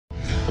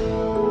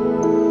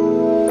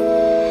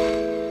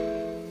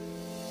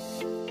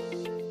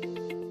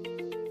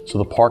So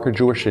the Parker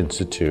Jewish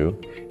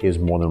Institute is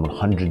more than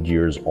 100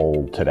 years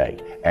old today,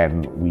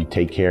 and we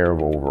take care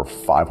of over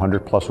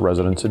 500 plus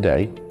residents a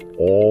day.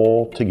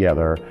 All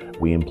together,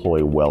 we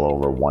employ well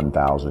over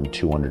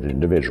 1,200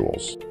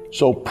 individuals.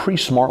 So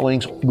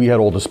pre-SmartLinx, we had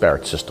all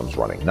disparate systems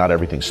running. Not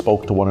everything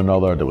spoke to one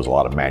another. There was a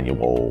lot of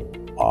manual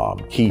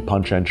key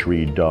punch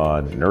entry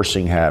done.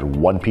 Nursing had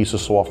one piece of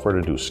software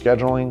to do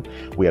scheduling.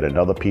 We had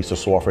another piece of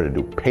software to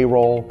do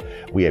payroll.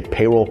 We had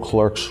payroll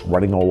clerks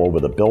running all over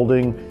the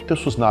building.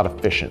 This was not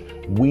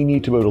efficient. We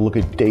need to be able to look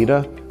at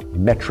data,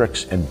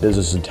 metrics, and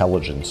business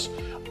intelligence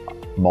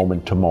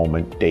moment to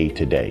moment, day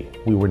to day.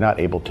 We were not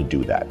able to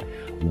do that.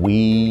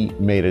 We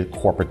made a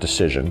corporate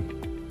decision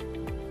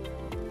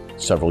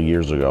several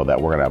years ago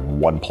that we're going to have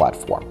one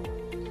platform.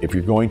 If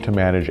you're going to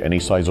manage any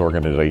size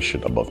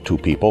organization above 2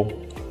 people,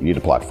 you need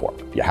a platform.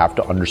 You have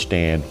to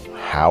understand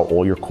how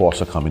all your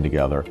costs are coming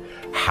together,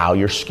 how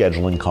your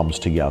scheduling comes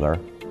together.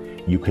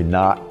 You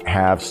cannot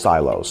have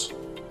silos.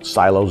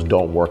 Silos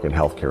don't work in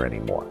healthcare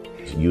anymore.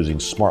 Using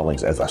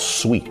SmartLinx as a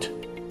suite,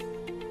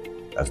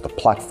 as the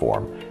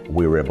platform,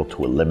 we were able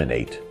to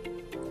eliminate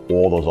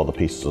all those other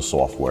pieces of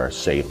software,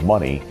 save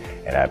money,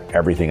 and have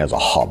everything as a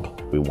hub.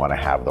 We want to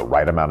have the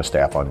right amount of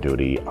staff on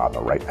duty at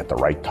the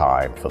right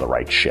time for the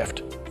right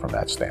shift from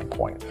that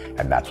standpoint.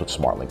 And that's what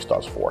SmartLinx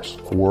does for us.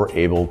 We're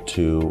able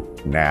to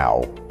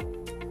now,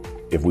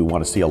 if we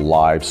want to see a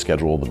live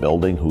schedule of the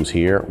building, who's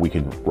here, we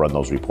can run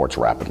those reports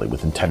rapidly.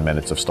 Within 10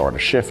 minutes of start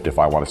of shift, if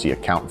I want to see a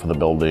count for the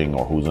building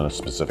or who's in a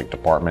specific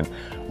department,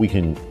 we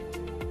can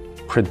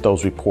print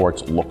those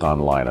reports, look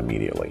online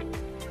immediately.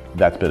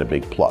 That's been a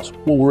big plus.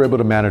 Well, we're able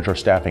to manage our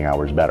staffing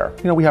hours better.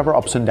 You know, we have our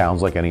ups and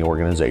downs like any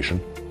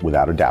organization,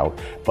 without a doubt,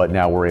 but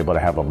now we're able to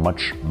have a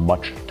much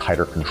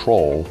tighter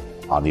control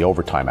on the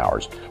overtime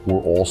hours.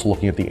 We're also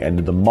looking at the end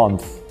of the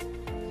month,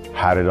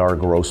 how did our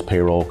gross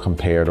payroll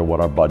compare to what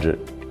our budget,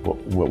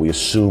 what we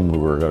assumed we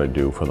were going to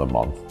do for the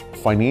month.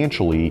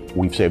 Financially,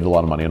 we've saved a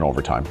lot of money on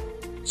overtime,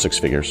 6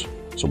 figures,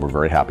 so we're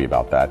very happy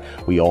about that.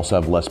 We also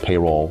have less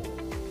payroll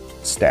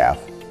staff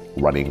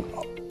running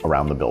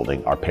around the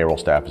building. Our payroll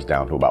staff is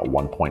down to about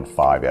 1.5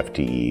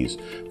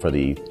 FTEs for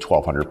the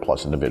 1,200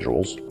 plus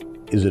individuals.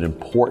 Is it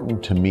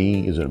important to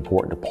me, is it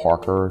important to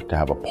Parker to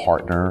have a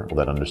partner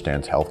that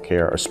understands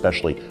healthcare,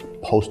 especially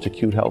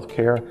post-acute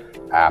healthcare?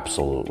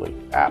 Absolutely,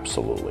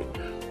 absolutely.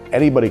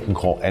 Anybody can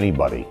call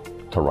anybody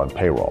to run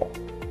payroll.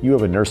 You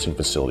have a nursing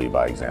facility,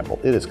 by example.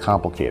 It is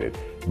complicated.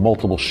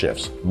 Multiple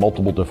shifts,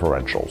 multiple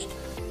differentials,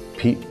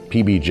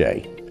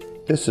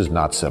 PBJ. This is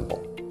not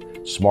simple.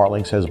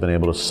 SmartLinx has been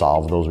able to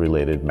solve those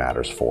related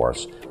matters for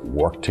us,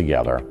 work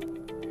together,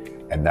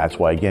 and that's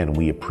why, again,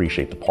 we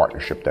appreciate the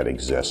partnership that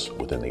exists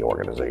within the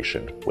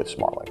organization with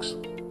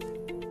SmartLinx.